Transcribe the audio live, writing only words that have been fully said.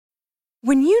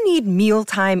When you need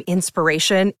mealtime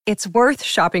inspiration, it's worth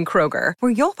shopping Kroger,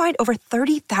 where you'll find over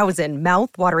 30,000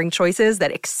 mouth-watering choices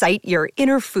that excite your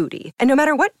inner foodie. And no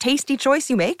matter what tasty choice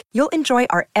you make, you'll enjoy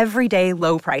our everyday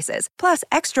low prices, plus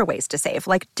extra ways to save,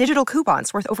 like digital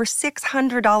coupons worth over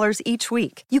 $600 each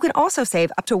week. You can also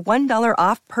save up to $1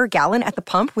 off per gallon at the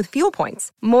pump with fuel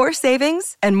points. More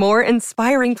savings and more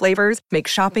inspiring flavors make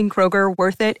shopping Kroger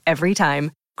worth it every time.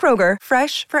 Kroger,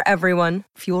 fresh for everyone.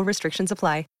 Fuel restrictions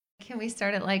apply. Can we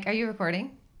start it like, are you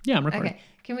recording? Yeah, I'm recording. Okay.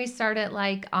 Can we start it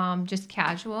like just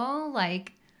casual?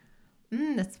 Like,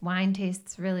 this wine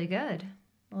tastes really good.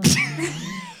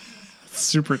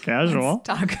 Super casual. Let's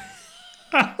talk.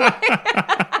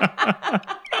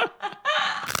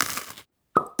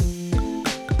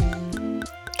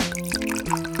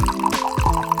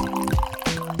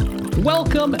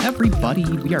 Welcome, everybody.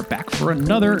 We are back for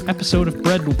another episode of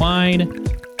Bread and Wine.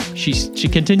 She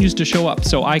continues to show up,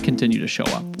 so I continue to show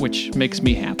up, which makes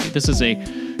me happy. This is a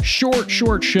short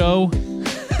show.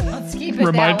 Let's keep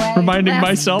it that way. Reminding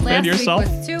myself and yourself. Last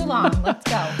week was too long. Let's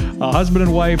go. A husband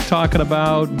and wife talking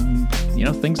about,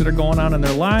 things that are going on in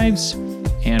their lives.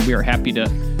 And we are happy to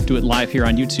do it live here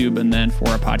on YouTube and then for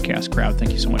our podcast crowd.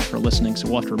 Thank you so much for listening. So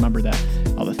we'll have to remember that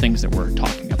all the things that we're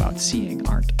talking about seeing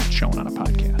aren't shown on a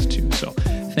podcast too. So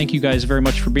thank you guys very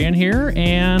much for being here.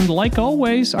 And like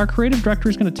always, our creative director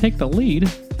is going to take the lead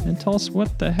and tell us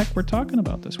what the heck we're talking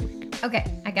about this week. Okay,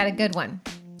 I got a good one.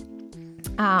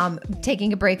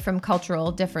 Taking a break from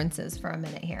cultural differences for a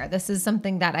minute here. This is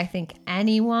something that I think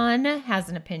anyone has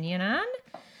an opinion on.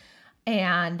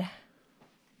 And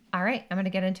all right, I'm going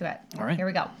to get into it. All right. Here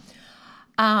we go.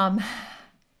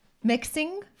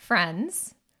 Mixing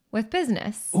friends with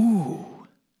business. Ooh.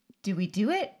 Do we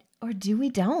do it or do we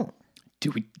don't? Do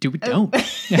we don't?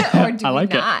 Or do I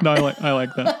like we not? it. No, I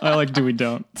like that. I like do we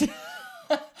don't.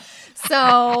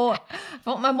 So,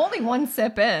 well, I'm only one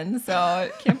sip in, so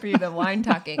it can't be the wine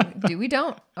talking. Do we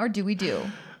don't or do we do?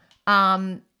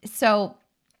 So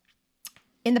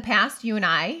in the past, you and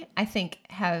I think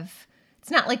it's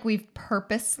not like we've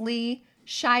purposely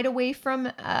shied away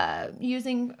from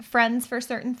using friends for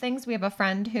certain things. We have a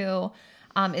friend who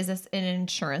is an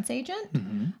insurance agent.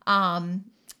 Mm-hmm.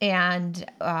 And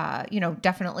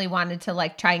definitely wanted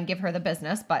to try and give her the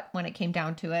business. But when it came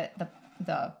down to it,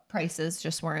 the prices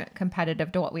just weren't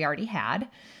competitive to what we already had.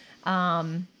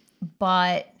 But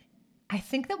I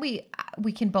think that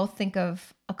we can both think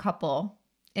of a couple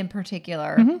in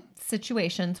particular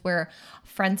situations where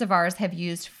friends of ours have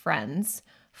used friends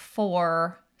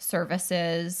for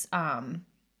services. And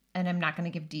I'm not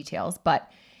going to give details,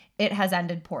 but it has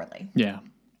ended poorly. Yeah.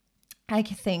 I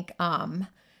think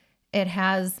it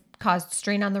has caused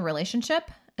strain on the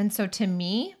relationship. And so to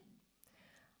me,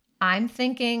 I'm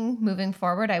thinking moving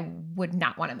forward, I would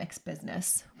not want to mix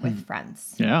business with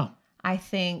friends. Yeah. I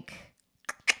think,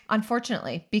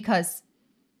 unfortunately, because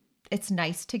it's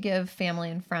nice to give family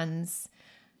and friends,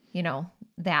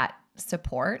 that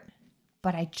support.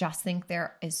 But I just think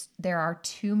there are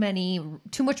too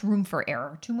much room for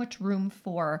error, too much room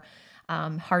for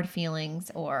hard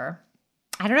feelings, or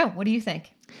I don't know. What do you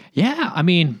think? Yeah. I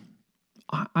mean,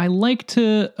 I like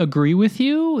to agree with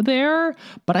you there,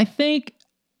 but I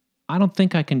don't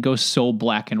think I can go so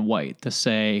black and white to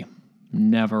say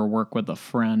never work with a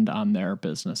friend on their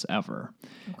business ever.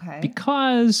 Okay.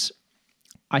 Because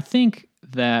I think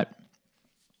that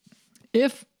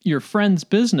if your friend's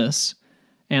business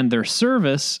and their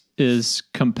service is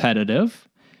competitive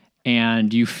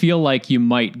and you feel like you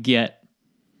might get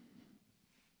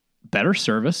better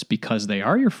service because they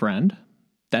are your friend,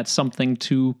 that's something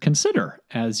to consider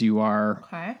as you are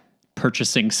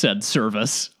purchasing said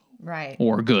service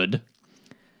or good.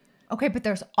 Okay, but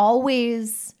there's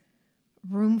always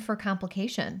room for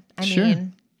complication. I Sure.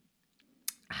 mean,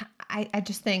 I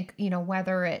just think,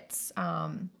 whether it's a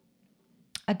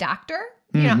doctor,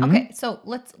 okay, so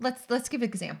let's give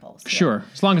examples. Here. Sure.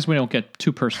 As long as we don't get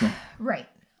too personal. Right.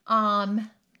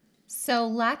 So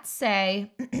let's say,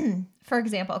 for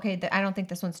example, okay, I don't think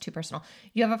this one's too personal.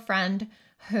 You have a friend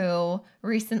who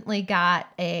recently got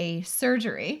a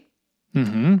surgery,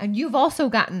 and you've also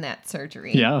gotten that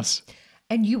surgery. Yes.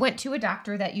 And you went to a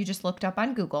doctor that you just looked up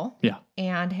on Google. Yeah.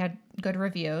 And had good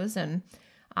reviews, and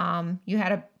you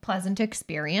had a pleasant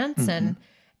experience. And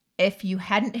if you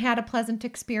hadn't had a pleasant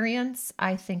experience,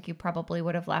 I think you probably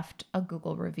would have left a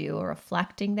Google review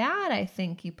reflecting that. I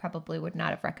think you probably would not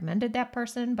have recommended that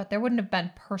person, but there wouldn't have been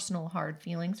personal hard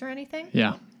feelings or anything.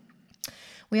 Yeah.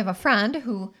 We have a friend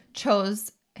who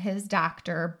chose his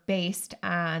doctor based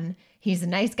on he's a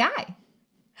nice guy.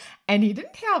 And he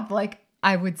didn't have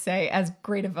I would say, as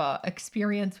great of a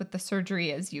experience with the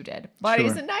surgery as you did. But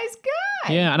he's Sure. a nice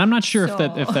guy. Yeah, and I'm not sure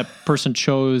So- if that person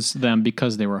chose them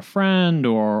because they were a friend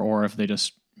or if they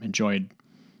just enjoyed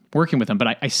working with them.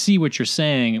 But I see what you're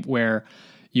saying, where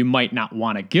you might not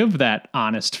want to give that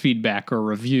honest feedback or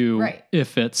review Right.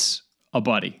 if it's a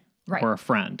buddy Right. or a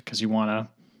friend, because you want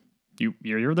to.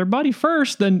 You're their buddy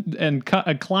first, then and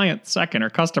a client second or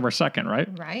customer second, right?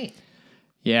 Right.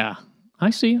 Yeah, I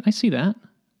see that.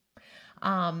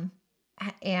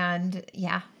 And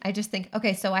yeah, I just think,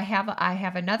 okay, so I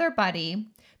have another buddy.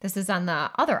 This is on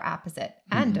the other opposite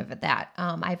end of that.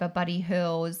 I have a buddy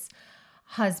whose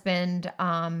husband,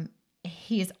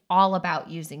 he's all about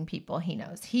using people he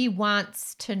knows. He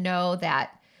wants to know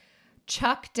that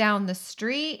Chuck down the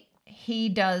street, he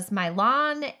does my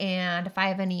lawn, and if I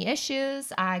have any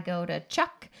issues, I go to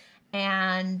Chuck.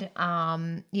 And,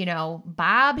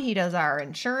 Bob, he does our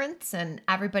insurance, and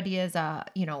everybody is a,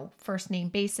 first name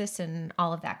basis and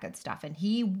all of that good stuff. And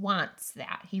he wants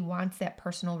that. He wants that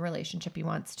personal relationship. He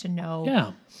wants to know,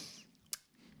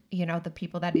 Yeah. the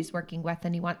people that he's working with,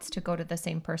 and he wants to go to the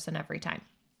same person every time.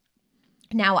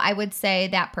 Now, I would say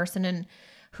that person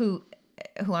who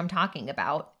I'm talking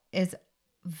about is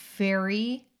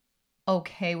very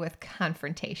okay with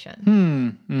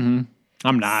confrontation.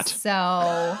 I'm not. So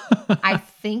I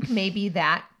think maybe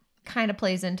that kind of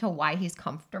plays into why he's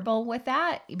comfortable with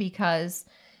that, because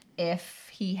if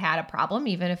he had a problem,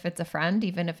 even if it's a friend,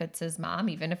 even if it's his mom,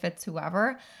 even if it's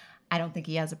whoever, I don't think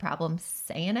he has a problem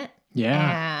saying it.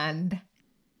 Yeah. And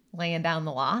laying down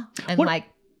the law. And What-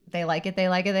 they like it, they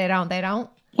don't.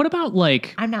 What about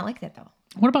like I'm not like that though.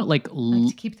 like I like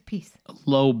to keep the peace.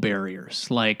 low barriers?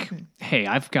 Like, hey,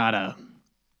 I've got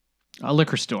a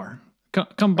liquor store.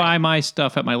 Come buy my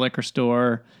stuff at my liquor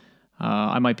store.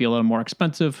 I might be a little more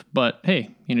expensive, but hey,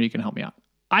 you can help me out.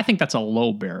 I think that's a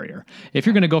low barrier. If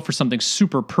you're going to go for something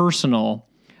super personal,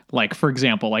 like, for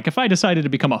example, like if I decided to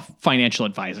become a financial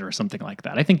advisor or something like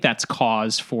that, I think that's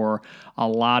cause for a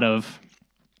lot of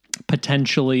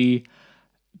potentially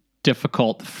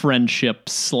difficult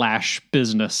friendships /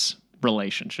 business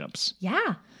relationships.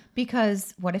 Yeah.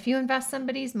 Because what if you invest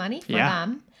somebody's money for Yeah.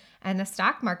 them and the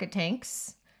stock market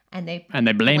tanks and they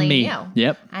blame me. you?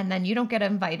 Yep. And then you don't get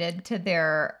invited to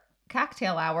their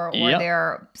cocktail hour or Yep.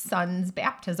 their son's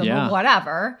baptism Yeah. or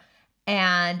whatever.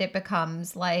 And it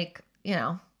becomes like,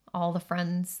 all the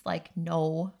friends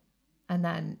know. And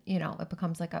then, it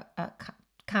becomes like a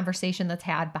conversation that's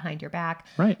had behind your back.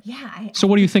 Right. Yeah. So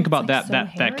what do you think it's about like that so that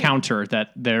hairy. counter,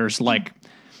 that there's like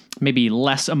maybe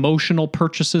less emotional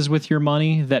purchases with your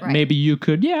money that Right. maybe you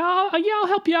could, I'll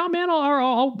help you out, man.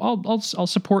 I'll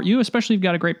support you, especially if you've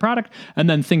got a great product. And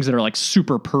then things that are like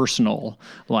super personal,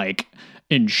 like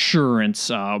insurance,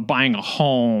 buying a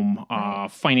home,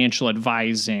 financial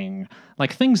advising,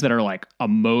 like things that are like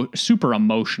super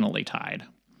emotionally tied.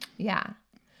 Yeah.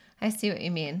 I see what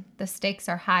you mean. The stakes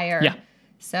are higher. Yeah.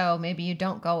 So maybe you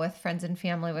don't go with friends and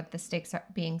family with the stakes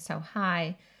being so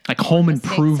high. Like home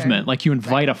mistakes improvement, are- like you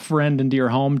invite a friend into your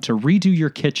home to redo your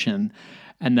kitchen,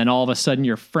 and then all of a sudden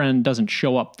your friend doesn't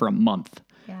show up for a month,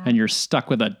 Yeah. and you're stuck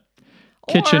with a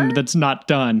kitchen Or- that's not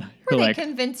done. Or You're they like,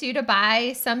 convince you to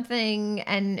buy something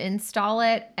and install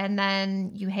it, and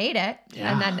then you hate it.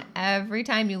 Yeah. And then every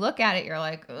time you look at it, you're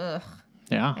like, ugh,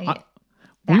 yeah. that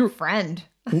we were- friend.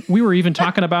 We were even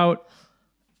talking about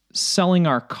selling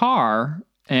our car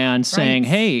and saying, Right.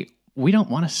 hey, we don't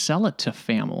want to sell it to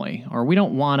family, or we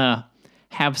don't want to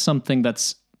have something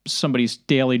that's somebody's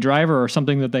daily driver or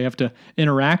something that they have to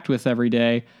interact with every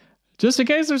day. Just in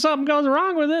case there's something goes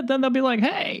wrong with it, then they'll be like,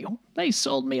 hey, they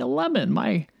sold me a lemon.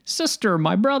 My sister,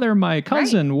 my brother, my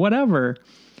cousin, whatever.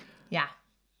 Yeah.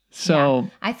 So Yeah.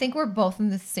 I think we're both in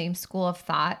the same school of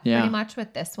thought Yeah. pretty much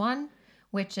with this one,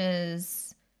 which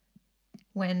is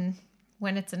when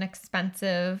it's an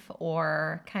expensive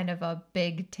or kind of a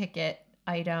big ticket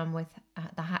item with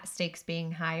the hot stakes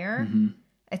being higher,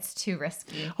 it's too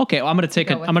risky. okay, well, I'm going to take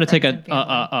go with I'm going to take friends and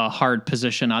family. a hard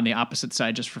position on the opposite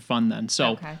side just for fun then.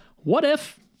 So Okay. what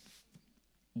if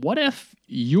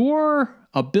your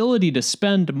ability to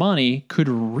spend money could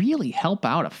really help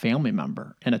out a family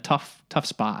member in a tough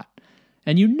spot?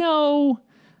 And maybe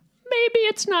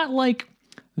it's not like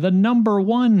the number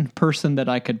one person that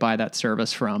I could buy that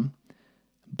service from,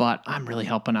 but I'm really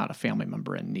helping out a family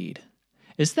member in need.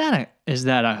 Is that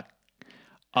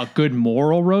a good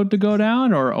moral road to go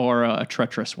down, or a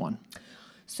treacherous one?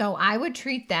 So I would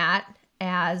treat that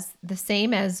as the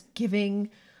same as giving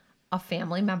a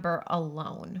family member a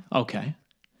loan, Okay.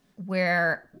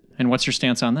 where And what's your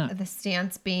stance on that? the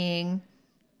stance being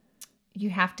you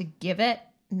have to give it,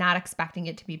 not expecting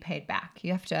it to be paid back.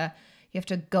 You have You have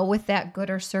to go with that good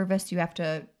or service. You have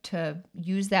to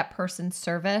use that person's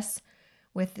service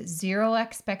with zero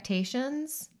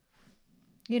expectations,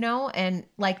 and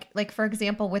like for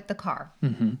example, with the car,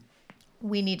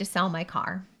 we need to sell my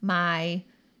car. My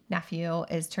nephew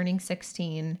is turning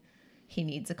 16. He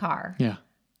needs a car. Yeah.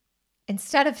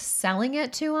 Instead of selling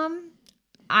it to him,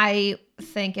 I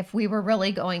think if we were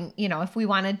really going, if we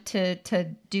wanted to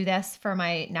do this for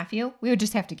my nephew, we would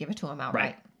just have to give it to him outright.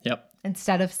 Right. Yep.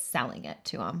 Instead of selling it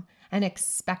to him and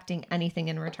expecting anything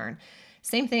in return.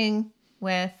 Same thing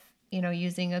with,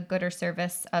 using a good or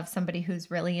service of somebody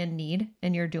who's really in need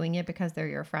and you're doing it because they're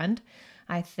your friend.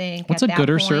 I think what's a good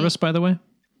or service, by the way?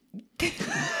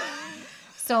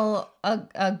 So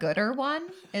a gooder one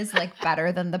is like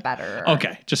better than the better.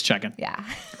 Okay, just checking. Yeah.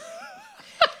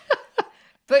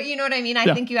 But you know what I mean?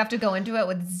 I think you have to go into it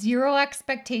with zero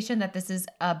expectation that this is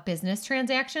a business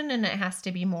transaction, and it has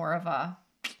to be more of a,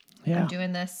 I'm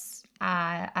doing this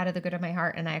out of the good of my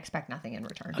heart and I expect nothing in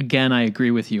return. Again, I agree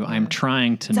with you. I'm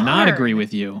trying to not agree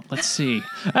with you. Let's see.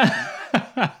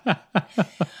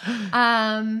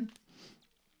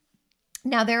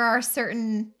 Now there are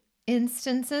certain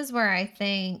instances where I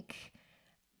think,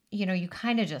 you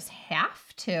kind of just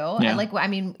have to.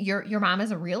 Yeah. Your mom is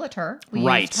a realtor. We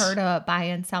Right. used her to buy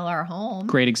and sell our home.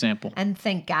 Great example. And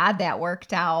thank God that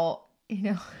worked out,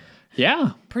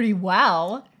 Yeah. pretty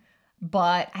well.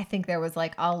 But I think there was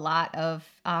like a lot of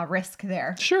risk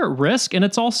there. Sure, risk. And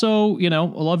it's also, I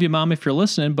love you, Mom, if you're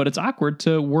listening, but it's awkward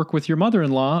to work with your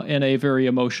mother-in-law in a very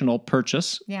emotional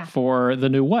purchase for the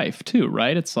new wife too,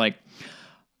 right? It's like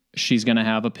she's going to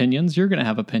have opinions, you're going to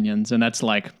have opinions. And that's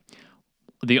like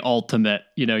the ultimate,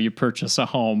 you purchase a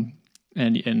home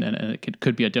and it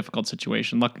could be a difficult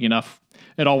situation. Lucky enough,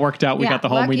 it all worked out. We got the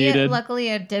home we needed. Luckily,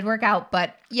 it did work out.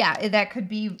 But yeah, that could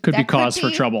be cause for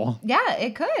trouble. Yeah,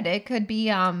 it could. It could be.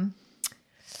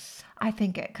 I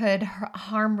think it could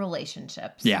harm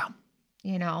relationships. Yeah.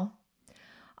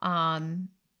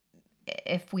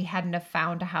 If we hadn't have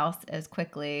found a house as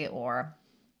quickly or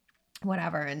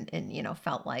whatever, and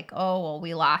felt like, oh well,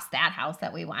 we lost that house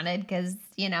that we wanted because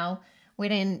we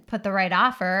didn't put the right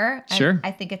offer. Sure.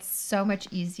 I think it's so much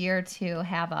easier to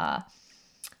have a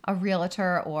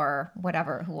realtor or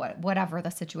whatever the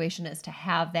situation is, to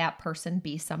have that person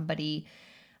be somebody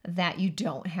that you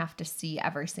don't have to see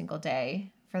every single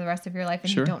day for the rest of your life.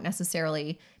 And you don't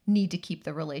necessarily need to keep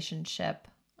the relationship,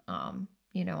 on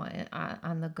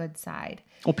the good side.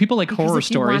 Well, people like because horror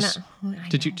stories.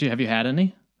 Have you had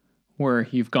any where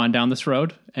you've gone down this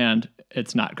road and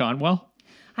it's not gone well?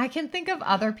 I can think of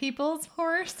other people's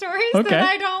horror stories that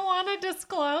I don't want to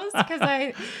disclose because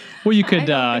Well, you could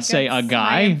say a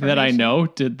guy that I know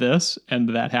did this and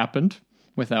that happened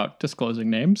without disclosing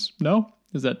names. No?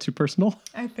 Is that too personal?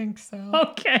 I think so.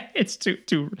 Okay. It's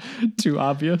too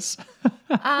obvious.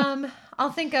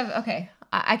 I'll think of,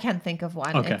 I can think of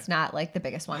one. Okay. It's not like the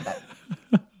biggest one,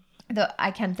 but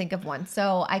I can think of one.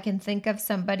 So I can think of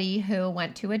somebody who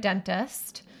went to a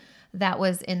dentist that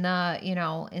was in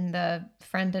the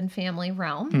friend and family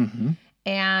realm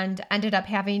and ended up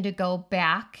having to go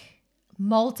back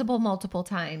multiple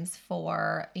times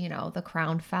for, the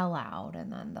crown fell out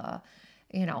and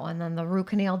then the root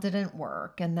canal didn't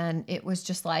work. And then it was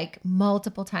just like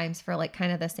multiple times for like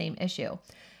kind of the same issue.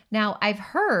 Now I've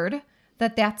heard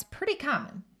that that's pretty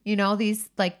common, these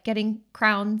like getting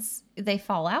crowns, they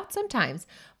fall out sometimes,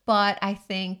 but I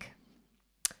think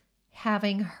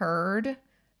having heard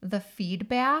the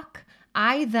feedback,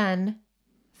 and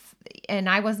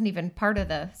I wasn't even part of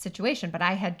the situation, but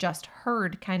I had just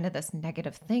heard kind of this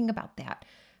negative thing about that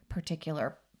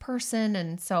particular person.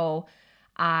 And so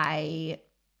I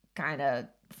kind of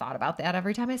thought about that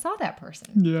every time I saw that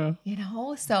person. Yeah.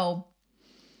 So,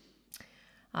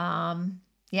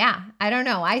 yeah, I don't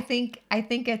know. I think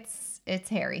it's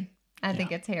hairy. I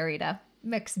think it's hairy to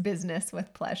mix business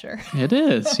with pleasure. It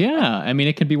is. Yeah.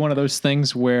 It can be one of those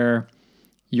things where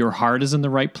your heart is in the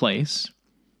right place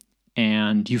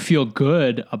and you feel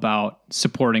good about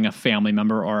supporting a family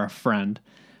member or a friend.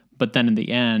 But then in the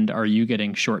end, are you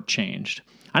getting shortchanged?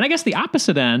 And I guess the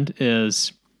opposite end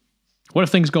is, what if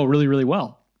things go really, really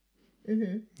well?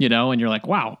 And you're like,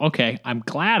 wow, okay, I'm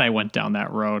glad I went down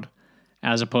that road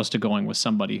as opposed to going with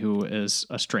somebody who is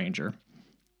a stranger,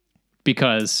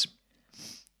 because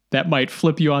that might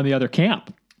flip you on the other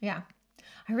camp. Yeah.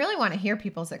 I really want to hear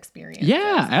people's experiences.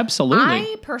 Yeah, absolutely.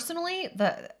 I personally,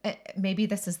 maybe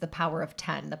this is the power of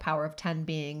 10. The power of 10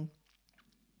 being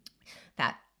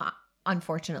that,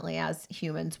 unfortunately, as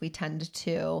humans, we tend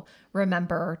to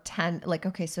remember 10. Like,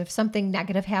 okay, so if something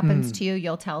negative happens to you,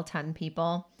 you'll tell 10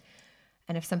 people.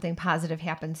 And if something positive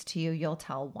happens to you, you'll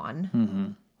tell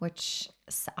one. which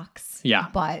sucks. Yeah.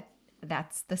 But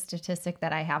that's the statistic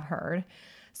that I have heard.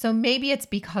 So maybe it's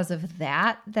because of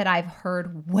that I've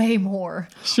heard way more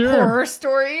horror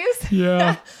stories.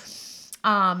 Yeah.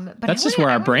 But that's just where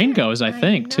our brain goes, I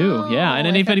think, too. Yeah.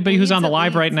 And if anybody who's on the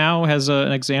live right now has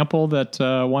an example that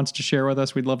wants to share with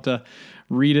us, we'd love to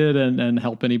read it and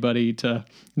help anybody to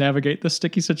navigate this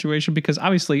sticky situation, because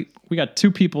obviously we got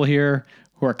two people here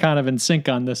who are kind of in sync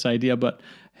on this idea, but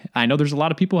I know there's a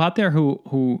lot of people out there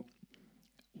who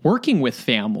working with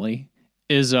family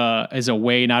is a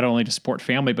way not only to support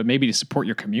family, but maybe to support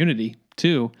your community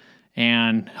too,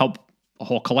 and help a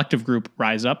whole collective group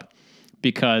rise up.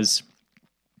 Because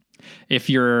if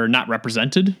you're not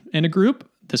represented in a group,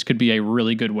 this could be a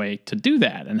really good way to do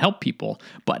that and help people.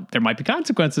 But there might be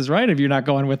consequences, right? If you're not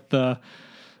going with the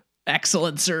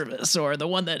excellent service or the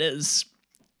one that is,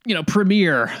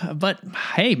 premier. But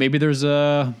hey, maybe there's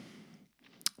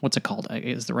what's it called?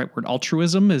 Is the right word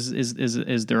altruism?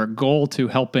 Is there a goal to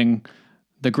helping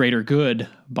the greater good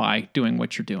by doing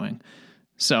what you're doing?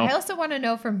 So I also want to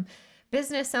know from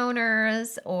business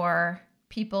owners or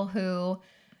people who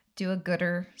do a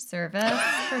gooder service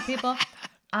for people.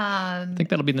 I think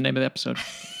that'll be the name of the episode.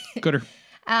 Gooder.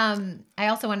 I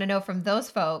also want to know from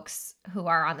those folks who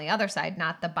are on the other side,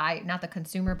 not the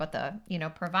consumer, but the,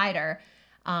 provider.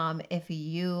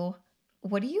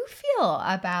 What do you feel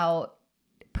about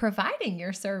providing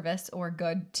your service or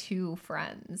good to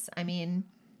friends? I mean,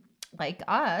 like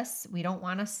us, we don't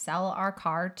want to sell our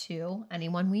car to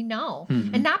anyone we know.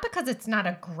 Mm-hmm. And not because it's not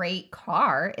a great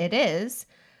car, it is,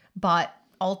 but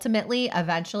ultimately,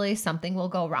 eventually something will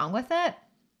go wrong with it.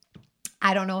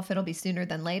 I don't know if it'll be sooner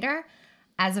than later.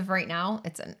 As of right now,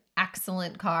 it's an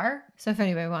excellent car. So if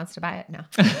anybody wants to buy it, no.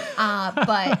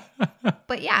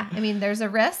 But yeah, I mean, there's a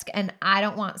risk, and I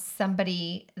don't want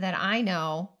somebody that I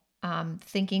know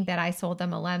thinking that I sold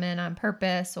them a lemon on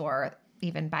purpose or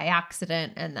even by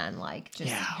accident, and then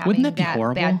having that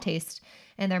bad taste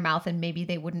in their mouth, and maybe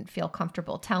they wouldn't feel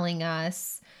comfortable telling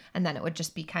us. And then it would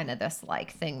just be kind of this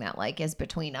thing that is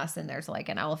between us, and there's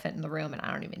an elephant in the room and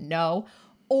I don't even know.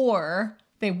 Or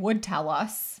they would tell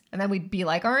us, and then we'd be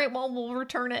like, all right, well, we'll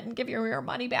return it and give you your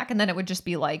money back. And then it would just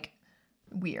be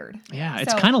weird. Yeah.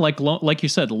 It's kind of like you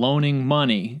said, loaning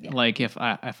money. Yeah. Like if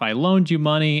I loaned you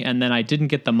money and then I didn't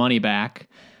get the money back,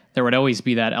 there would always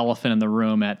be that elephant in the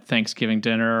room at Thanksgiving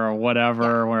dinner or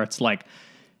whatever, where it's like,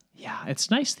 yeah,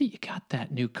 it's nice that you got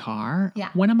that new car. Yeah.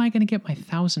 When am I going to get my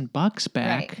 $1,000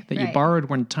 back that you borrowed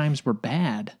when times were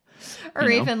bad? Or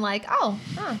even you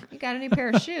got a new pair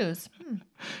of shoes.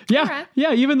 Yeah. Right.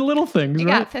 Yeah. Even the little things. You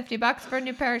got $50 for a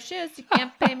new pair of shoes. You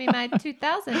can't pay me my $2,000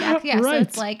 back. Yeah.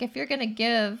 Right. So it's if you're going to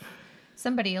give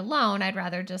somebody a loan, I'd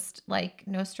rather just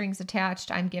no strings attached.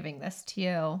 I'm giving this to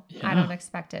you. Yeah. I don't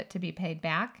expect it to be paid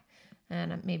back.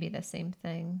 And maybe the same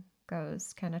thing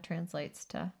translates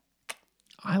to.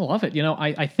 I love it.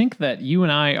 I think that you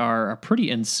and I are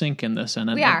pretty in sync in this.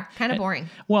 We are kind of boring.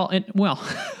 Well,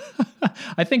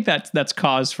 I think that's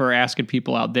cause for asking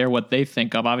people out there what they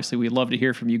think of. Obviously, we love to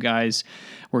hear from you guys.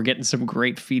 We're getting some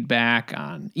great feedback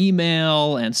on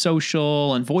email and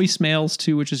social and voicemails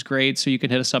too, which is great. So you can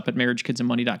hit us up at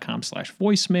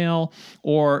marriagekidsandmoney.com/voicemail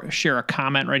or share a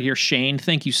comment right here. Shane,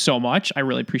 thank you so much. I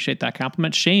really appreciate that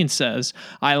compliment. Shane says,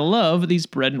 I love these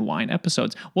bread and wine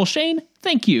episodes. Well, Shane,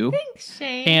 thank you. Thanks,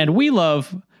 Shane. And we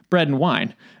love bread and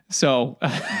wine. So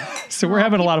we're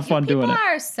having a lot of fun doing it. People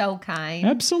are so kind.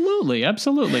 Absolutely.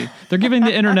 They're giving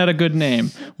the internet a good name,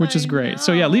 which is great.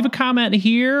 So yeah, leave a comment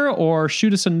here or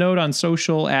shoot us a note on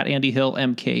social at Andy Hill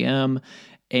MKM.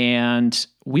 And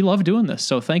we love doing this.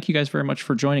 So thank you guys very much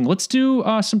for joining. Let's do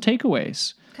some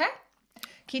takeaways. Okay.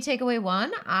 Key takeaway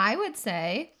 1, I would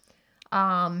say,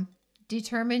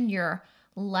 determine your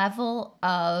level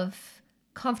of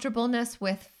comfortableness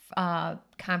with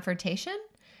confrontation.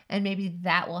 And maybe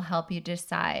that will help you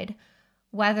decide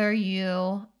whether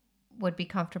you would be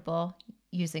comfortable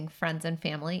using friends and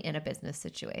family in a business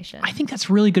situation. I think that's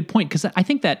a really good point, because I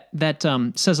think that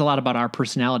says a lot about our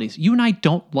personalities. You and I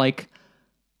don't like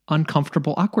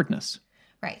uncomfortable awkwardness.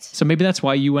 Right. So maybe that's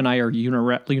why you and I are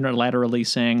unilaterally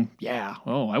saying, yeah,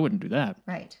 I wouldn't do that.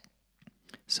 Right.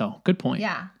 So good point.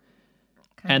 Yeah.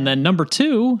 And then number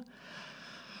 2,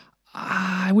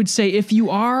 I would say if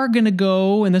you are going to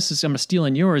go, and I'm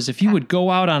stealing yours, if you would go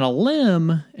out on a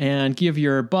limb and give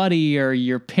your buddy or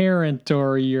your parent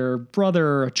or your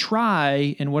brother a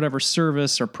try in whatever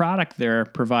service or product they're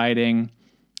providing,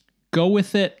 go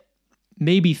with it,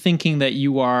 maybe thinking that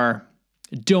you are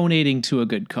donating to a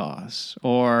good cause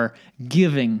or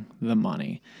giving the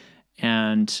money.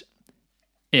 And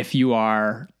if you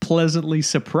are pleasantly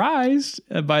surprised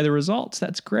by the results,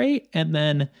 that's great. And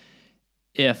then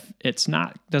if it's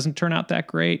doesn't turn out that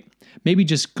great, maybe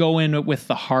just go in with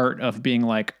the heart of being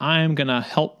like, I'm going to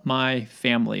help my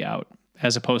family out,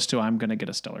 as opposed to I'm going to get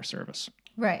a stellar service.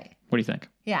 Right. What do you think?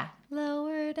 Yeah.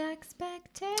 Lowered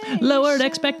expectations. Lowered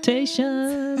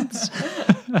expectations.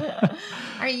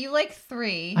 Are you like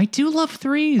 3? I do love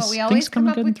 3s. But we always come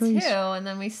up with 2, 3s. and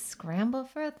then we scramble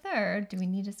for a 3rd. Do we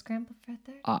need to scramble for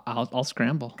a 3rd? I'll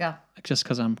scramble. Go. Just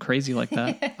because I'm crazy like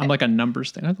that. I'm like a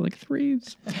numbers thing. I like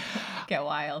 3s. Get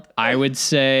wild. I would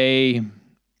say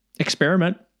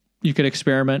experiment. You could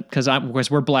experiment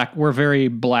because we're black. We're very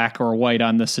black or white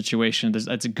on this situation.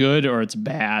 It's good or it's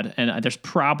bad, and there's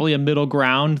probably a middle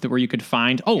ground where you could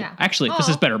find. Actually, this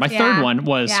is better. My third one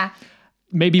was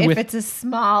maybe if it's a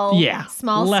small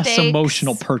less stakes,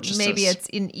 emotional purchases. Maybe it's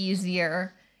an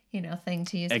easier thing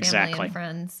to use family and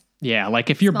friends. Yeah,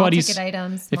 like if your Small buddies, ticket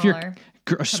items, if you're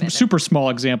super small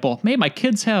example, maybe my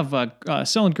kids have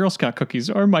selling Girl Scout cookies,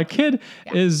 or my kid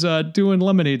is doing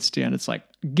lemonade stand. It's like,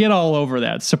 get all over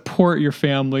that. Support your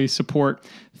family. Support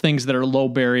things that are low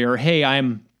barrier. Hey,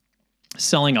 I'm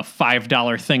selling a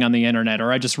 $5 thing on the internet,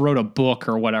 or I just wrote a book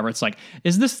or whatever. It's like,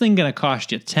 is this thing going to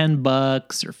cost you $10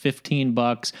 or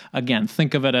 $15? Again,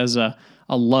 think of it as a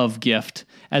love gift,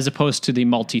 as opposed to the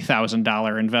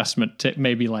multi-$1,000 investment to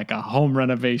maybe like a home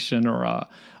renovation or a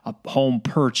home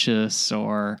purchase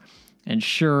or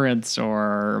insurance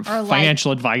or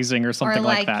financial advising or something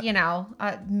like that.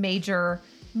 A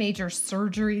major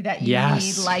surgery that you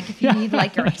need. Like if you need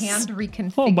like your hand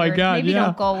reconfigured. Oh my God, maybe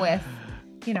don't go with,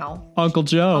 Uncle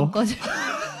Joe.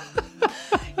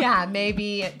 Yeah,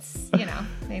 maybe it's,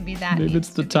 maybe that. Maybe it's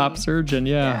the top surgeon.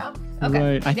 Yeah.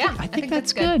 Okay. Right. I think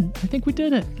that's good. I think we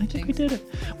did it. We did it.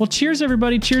 Well, cheers,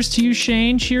 everybody. Cheers to you,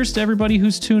 Shane. Cheers to everybody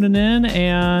who's tuning in.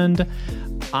 And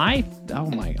I'm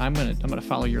gonna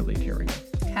follow your lead here.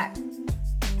 Okay.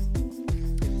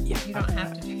 Yeah. You don't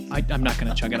have to do. I'm not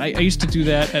gonna chug it. I used to do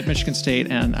that at Michigan State,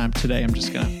 and today I'm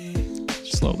just gonna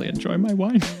slowly enjoy my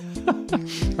wine. All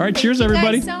right. Cheers,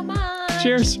 everybody. Thank you guys so much.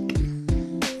 Cheers.